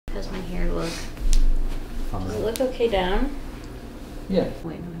does my hair look? Does it look okay down? Yeah.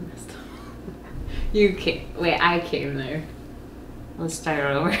 Wait, no, I missed. You came. Wait, I came there. Let's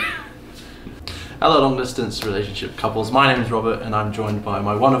start over. Hello, long distance relationship couples. My name is Robert, and I'm joined by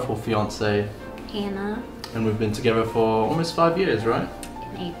my wonderful fiance, Hannah. and we've been together for almost 5 years, right?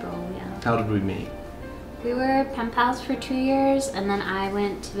 In April, yeah. How did we meet? We were pen pals for 2 years, and then I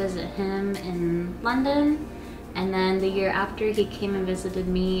went to visit him in London. And then the year after, he came and visited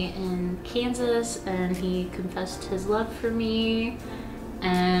me in Kansas, and he confessed his love for me.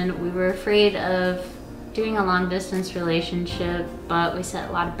 And we were afraid of doing a long distance relationship, but we set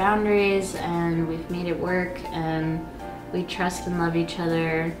a lot of boundaries, and we've made it work, and we trust and love each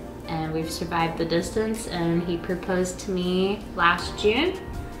other, and we've survived the distance. And he proposed to me last June,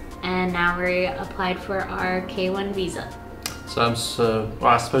 and now we applied for our K1 visa. So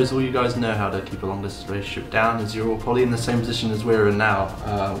well, I suppose all you guys know how to keep a long distance relationship down is you're all probably in the same position as we're in now.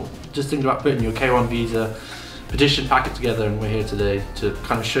 Just thinking about putting your K1 visa petition packet together, and we're here today to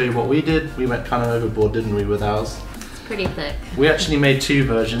kind of show you what we did. We went kind of overboard, didn't we, with ours? It's pretty thick. We actually made 2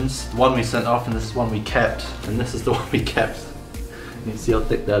 versions. One we sent off, and this is one we kept, and this is the one we kept. You can see how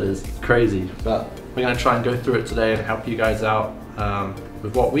thick that is. It's crazy. But we're going to try and go through it today and help you guys out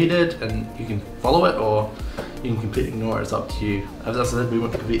with what we did, and you can follow it or you can completely ignore it. It's up to you. As I said, we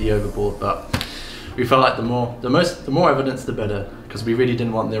went completely overboard, but we felt like the more evidence, the better, because we really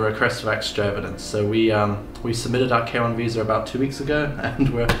didn't want the request for extra evidence. So we submitted our K1 visa about 2 weeks ago, and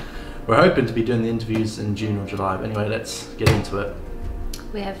we're hoping to be doing the interviews in June or July. But anyway, let's get into it.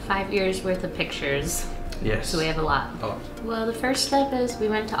 We have 5 years worth of pictures. Yes. So we have a lot. Well, the first step is we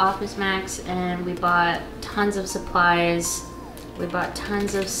went to Office Max and we bought tons of supplies. We bought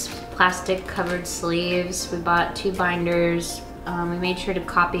tons of plastic covered sleeves. We bought 2 binders. We made sure to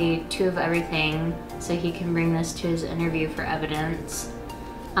copy 2 of everything so he can bring this to his interview for evidence.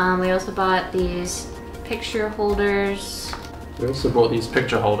 We also bought these picture holders. We also bought these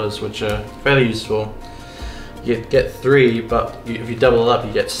picture holders, which are fairly useful. You get 3, but if you double it up,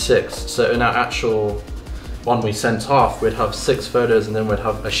 you get 6. So in our actual one we sent off, we'd have 6 photos, and then we'd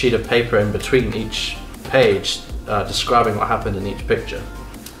have a sheet of paper in between each page describing what happened in each picture.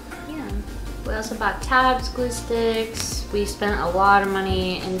 Yeah. We also bought tabs, glue sticks. We spent a lot of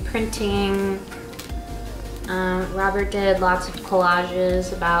money in printing. Robert did lots of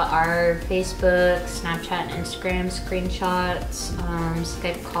collages about our Facebook, Snapchat, and Instagram screenshots,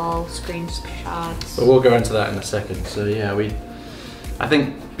 Skype call screenshots. But we'll go into that in a second. So yeah, I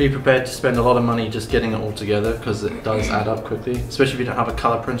think be prepared to spend a lot of money just getting it all together, because it does add up quickly, especially if you don't have a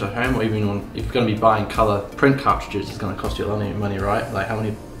color printer at home, or even if you're going to be buying color print cartridges. It's going to cost you a lot of money, right? Like how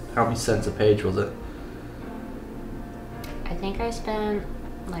many cents a page was it? I think I spent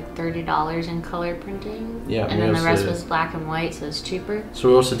like $30 in color printing. Yeah, and then the rest was black and white, so it's cheaper. So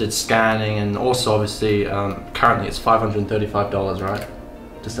we also did scanning, and also obviously currently it's $535, right,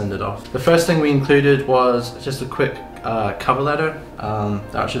 to send it off. The first thing we included was just a quick cover letter.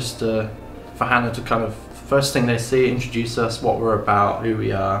 That was just for Hannah to kind of, first thing they see, introduce us, what we're about, who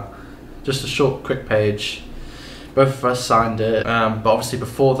we are. Just a short, quick page. Both of us signed it, but obviously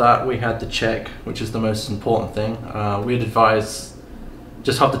before that we had the check, which is the most important thing. We'd advise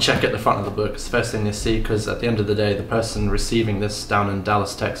just have the check at the front of the book. It's the first thing they see, because at the end of the day, the person receiving this down in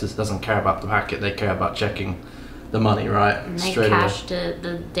Dallas, Texas doesn't care about the packet, they care about checking the money, right? And they cashed it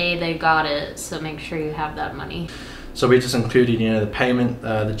the day they got it, so make sure you have that money. So we just included, you know, the payment,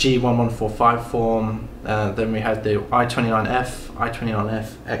 the G1145 form, then we had the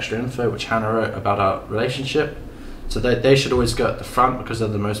I-29F extra info, which Hannah wrote about our relationship. So they should always go at the front, because they're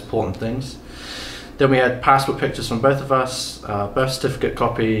the most important things. Then we had passport pictures from both of us, birth certificate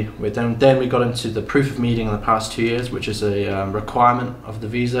copy. Then we got into the proof of meeting in the past 2 years, which is a requirement of the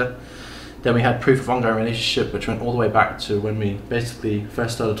visa. Then we had proof of ongoing relationship, which went all the way back to when we basically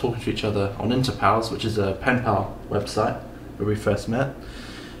first started talking to each other on Interpals, which is a pen pal website where we first met.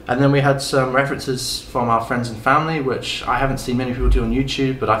 And then we had some references from our friends and family, which I haven't seen many people do on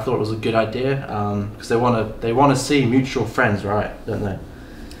YouTube, but I thought it was a good idea, because they want to see mutual friends, right? Don't they?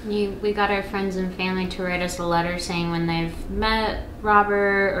 We got our friends and family to write us a letter saying when they've met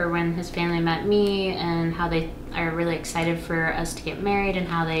Robert, or when his family met me, and how they are really excited for us to get married, and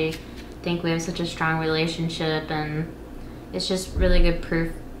how they think we have such a strong relationship. And it's just really good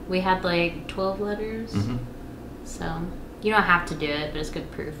proof. We had like 12 letters. So you don't have to do it, but it's good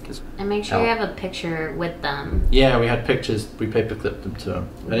proof. And make sure you have a picture with them. Yeah, we had pictures. We paperclipped them to them.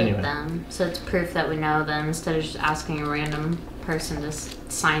 But anyway. Them, so it's proof that we know them, instead of just asking a random person to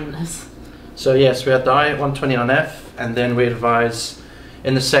sign this. So yes, we had the I-129F, and then we advise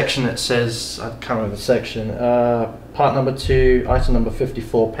in the section it says, I can't remember the section, part number 2, item number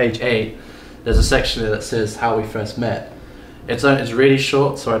 54, page 8, there's a section there that says how we first met. It's really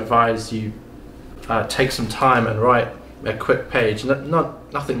short, so I advise you take some time and write a quick page,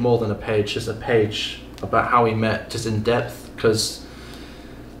 nothing more than a page, just a page about how we met, just in depth, because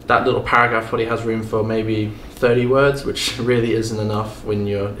that little paragraph probably has room for maybe 30 words, which really isn't enough when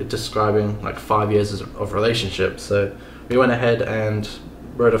you're describing like 5 years of relationship. So we went ahead and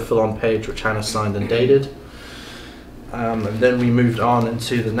wrote a full-on page which Hannah signed and dated, and then we moved on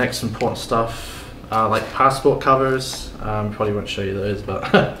into the next important stuff, like passport covers. Probably won't show you those,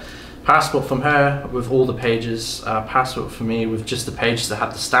 but passport from her with all the pages, passport for me with just the pages that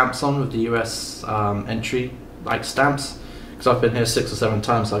had the stamps on with the US entry like stamps, because I've been here 6 or 7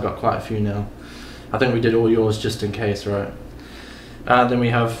 times, so I got quite a few now. I think we did all yours just in case, right? Then we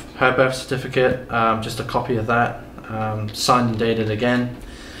have her birth certificate, just a copy of that, signed and dated again.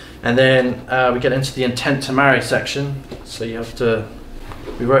 And then we get into the intent to marry section. So you have to,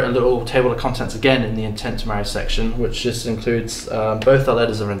 we wrote a little table of contents again in the intent to marry section, which just includes both our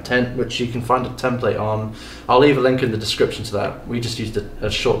letters of intent, which you can find a template on. I'll leave a link in the description to that. We just used a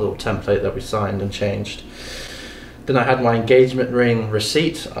short little template that we signed and changed. Then I had my engagement ring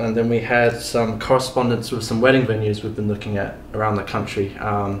receipt, and then we had some correspondence with some wedding venues we've been looking at around the country,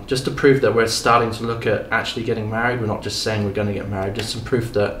 just to prove that we're starting to look at actually getting married. We're not just saying we're going to get married, just some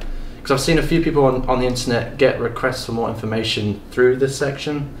proof that, because I've seen a few people on the internet get requests for more information through this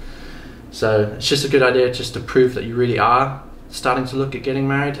section. So it's just a good idea just to prove that you really are starting to look at getting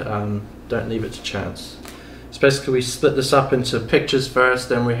married. Don't leave it to chance. So basically we split this up into pictures first,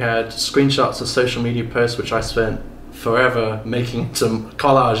 then we had screenshots of social media posts, which I spent forever making some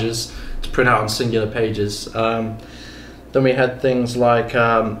collages to print out on singular pages. Then we had things like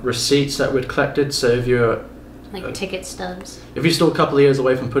receipts that we'd collected. So if you're like ticket stubs, if you're still a couple of years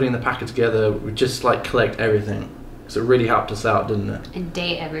away from putting the packet together, we just like collect everything, so it really helped us out, didn't it? and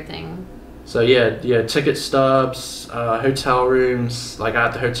date everything. So yeah, ticket stubs, hotel rooms. Like I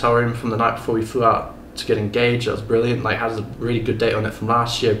had the hotel room from the night before we flew out to get engaged. That was brilliant. Like had a really good date on it from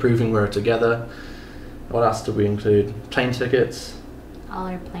last year, proving we were together. What else did we include? Plane tickets. All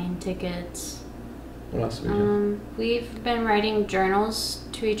our plane tickets. What else did we do? We've been writing journals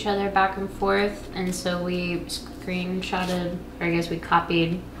to each other back and forth, and so we screenshotted, or I guess we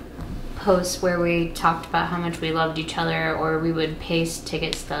copied posts where we talked about how much we loved each other, or we would paste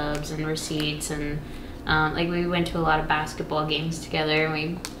ticket stubs and receipts, and like we went to a lot of basketball games together, and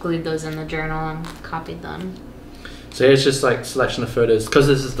we glued those in the journal and copied them. So it's just like selection of photos. Because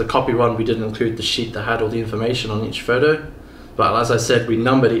this is the copy one, we didn't include the sheet that had all the information on each photo. But as I said, we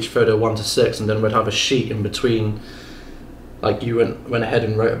numbered each photo 1 to 6, and then we'd have a sheet in between. Like you went ahead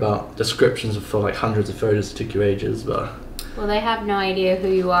and wrote about descriptions for like hundreds of photos. It took you ages, but. Well, they have no idea who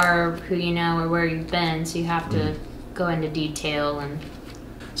you are, or who you know, or where you've been, so you have to go into detail. And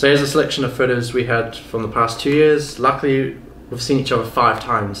so here's a selection of photos we had from the past 2 years. Luckily, we've seen each other 5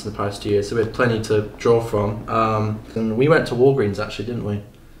 times in the past 2 years, so we had plenty to draw from. And we went to Walgreens actually, didn't we?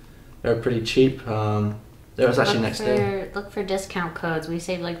 They were pretty cheap. It was actually next day. Look for discount codes. We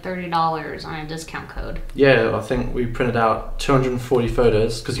saved like $30 on a discount code. Yeah, I think we printed out 240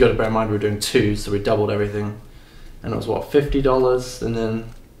 photos, because you got to bear in mind we were doing 2, so we doubled everything. And it was what, $50, and then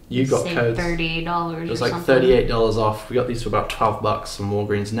you got codes. $30. It was like $38 off. We got these for about $12 from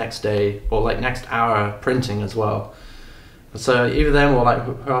Walgreens next day, or like next hour printing as well. So either them or like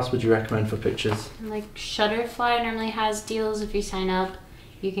who else would you recommend for pictures? Like Shutterfly normally has deals. If you sign up,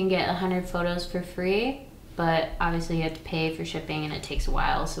 you can get 100 photos for free, but obviously you have to pay for shipping and it takes a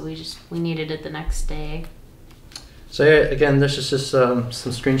while, so we needed it the next day. So yeah, again, this is just some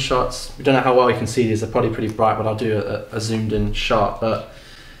screenshots. We don't know how well you can see these. They're probably pretty bright, but I'll do a zoomed in shot. But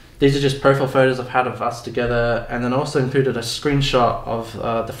these are just profile photos I've had of us together, and then also included a screenshot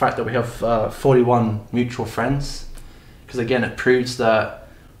of the fact that we have 41 mutual friends. Because again, it proves that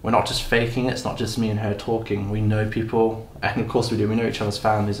we're not just faking it. It's not just me and her talking. We know people, and of course we do. We know each other's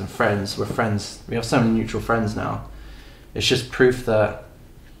families and friends. We're friends. We have so many mutual friends now. It's just proof that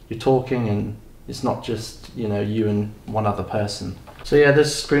you're talking, and it's not just, you know, you and one other person. So yeah,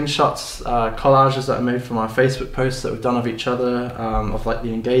 there's screenshots, collages that I made from our Facebook posts that we've done of each other, of like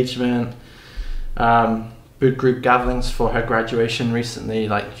the engagement, big group gatherings for her graduation recently,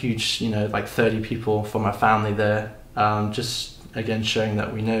 like huge, you know, like 30 people from her family there. Just again showing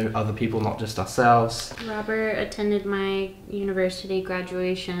that we know other people, not just ourselves. Robert attended my university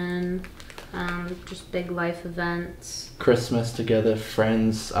graduation, just big life events. Christmas together,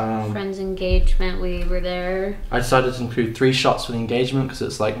 friends. Friends engagement, we were there. I decided to include 3 shots for the engagement because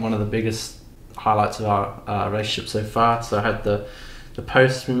it's like one of the biggest highlights of our relationship so far. So I had the the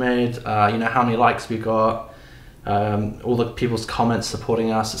posts we made, you know, how many likes we got, all the people's comments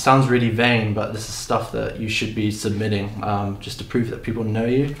supporting us. It sounds really vain, but this is stuff that you should be submitting just to prove that people know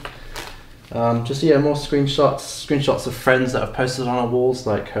you. Just yeah, more screenshots of friends that have posted on our walls.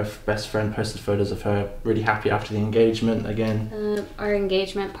 Like her best friend posted photos of her really happy after the engagement again. Our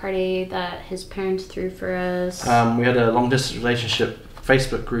engagement party that his parents threw for us. We had a long distance relationship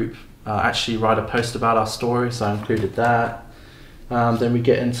Facebook group actually write a post about our story, so I included that. Then we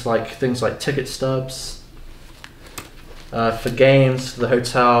get into like things like ticket stubs for games, for the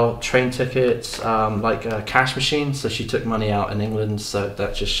hotel, train tickets, like a cash machine. So she took money out in England, so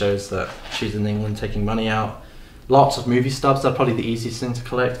that just shows that she's in England taking money out. Lots of movie stubs. They're probably the easiest thing to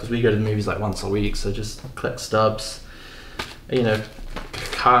collect because we go to the movies like once a week, so just collect stubs. You know,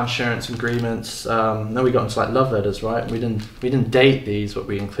 car insurance agreements. Then we got into like love letters, right? We didn't date these, but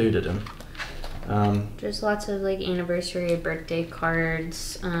we included them. Just lots of like anniversary, birthday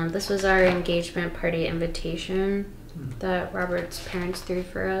cards. This was our engagement party invitation that Robert's parents threw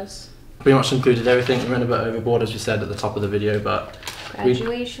for us. Pretty much included everything. We went a bit overboard, as we said at the top of the video, but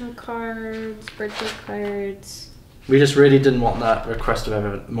graduation cards, birthday cards. We just really didn't want that request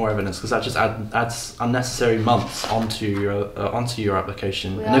of more evidence because that just adds unnecessary months onto your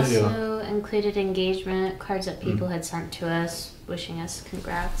application. We also included engagement cards that people had sent to us, wishing us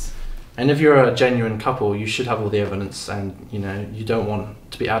congrats. And if you're a genuine couple, you should have all the evidence, and you know you don't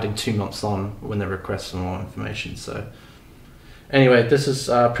want to be adding 2 months on when they request for more information. So anyway, this is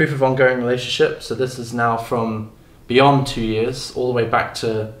proof of ongoing relationship. So this is now from beyond 2 years, all the way back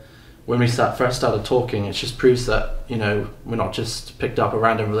to when we first started talking. It just proves that, you know, we're not just picked up a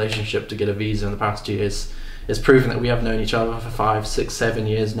random relationship to get a visa in the past 2 years. It's proven that we have known each other for 5, 6, 7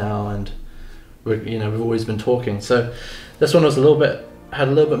 years now, and we've always been talking. So this one was had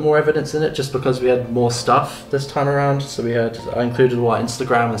a little bit more evidence in it just because we had more stuff this time around. So I included all our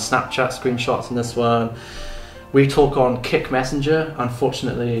Instagram and Snapchat screenshots in this one. We talk on Kick Messenger.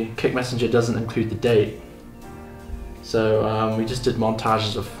 Unfortunately, Kick Messenger doesn't include the date. So we just did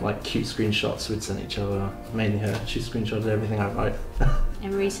montages of like cute screenshots we'd send each other, mainly her. She screenshotted everything I write.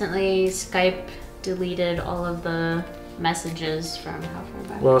 And recently Skype deleted all of the messages from how far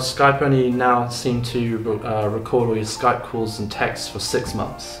back? Well, Skype only now seem to record all your Skype calls and texts for 6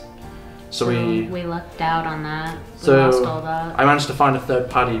 months. So we lucked out on that. We lost all that. I managed to find a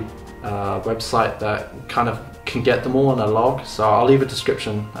third-party website that kind of can get them all in a log. So I'll leave a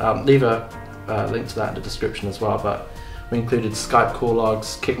description, leave a link to that in the description as well. But we included Skype call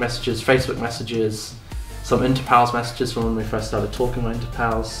logs, Kick messages, Facebook messages, some Interpals messages from when we first started talking on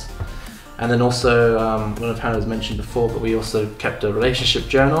Interpals. And then also, one of Hannah's mentioned before, but we also kept a relationship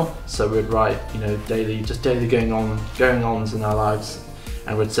journal. So we'd write, you know, daily going-ons in our lives,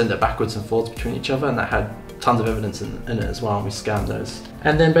 and we'd send it backwards and forwards between each other, and that had tons of evidence in it as well, and we scanned those.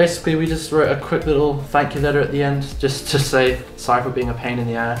 And then basically we just wrote a quick little thank you letter at the end, just to say sorry for being a pain in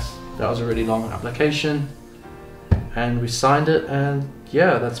the ass. That was a really long application, and we signed it, and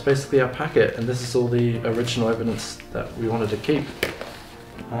yeah, that's basically our packet, and this is all the original evidence that we wanted to keep.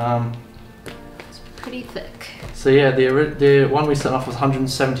 Pretty thick. So yeah, the one we sent off was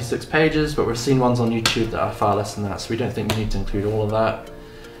 176 pages, but we've seen ones on YouTube that are far less than that, so we don't think we need to include all of that.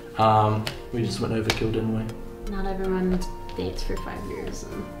 We just went overkill, didn't we? Not everyone dates for 5 years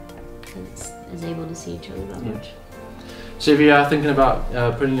and is able to see each other that much. So if you are thinking about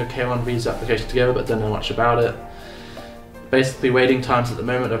putting your K1 visa application together but don't know much about it, basically waiting times at the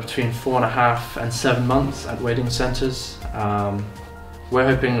moment are between 4.5 and 7 months at waiting centres. We're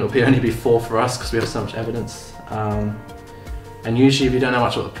hoping it'll only be 4 for us because we have so much evidence. And usually if you don't know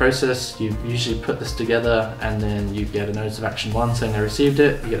much about the process, you usually put this together and then you get a notice of action 1 saying they received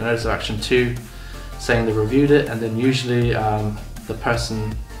it, you get a notice of action 2 saying they reviewed it, and then usually the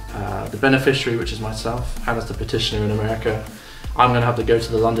person, the beneficiary, which is myself, Hannah's the petitioner in America, I'm going to have to go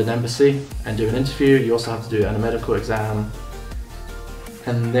to the London embassy and do an interview. You also have to do a medical exam.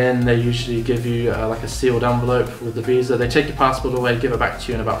 And then they usually give you like a sealed envelope with the visa. They take your passport away, give it back to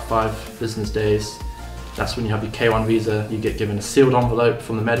you in about 5 business days. That's when you have your K1 visa. You get given a sealed envelope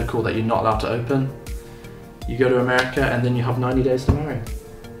from the medical that you're not allowed to open. You go to America and then you have 90 days to marry.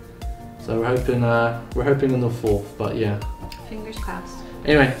 So we're hoping in the 4th, but yeah. Fingers crossed.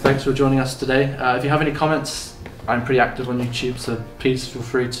 Anyway, thanks for joining us today. If you have any comments, I'm pretty active on YouTube, so please feel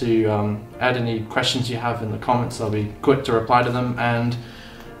free to add any questions you have in the comments. I'll be quick to reply to them, and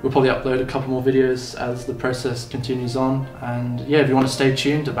we'll probably upload a couple more videos as the process continues on. And yeah, if you want to stay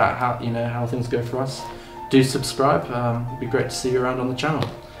tuned about how things go for us, do subscribe. It'd be great to see you around on the channel.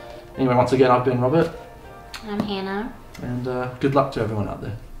 Anyway, once again, I've been Robert. I'm Hannah. And good luck to everyone out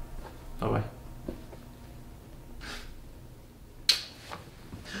there. Bye bye.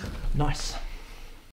 Nice.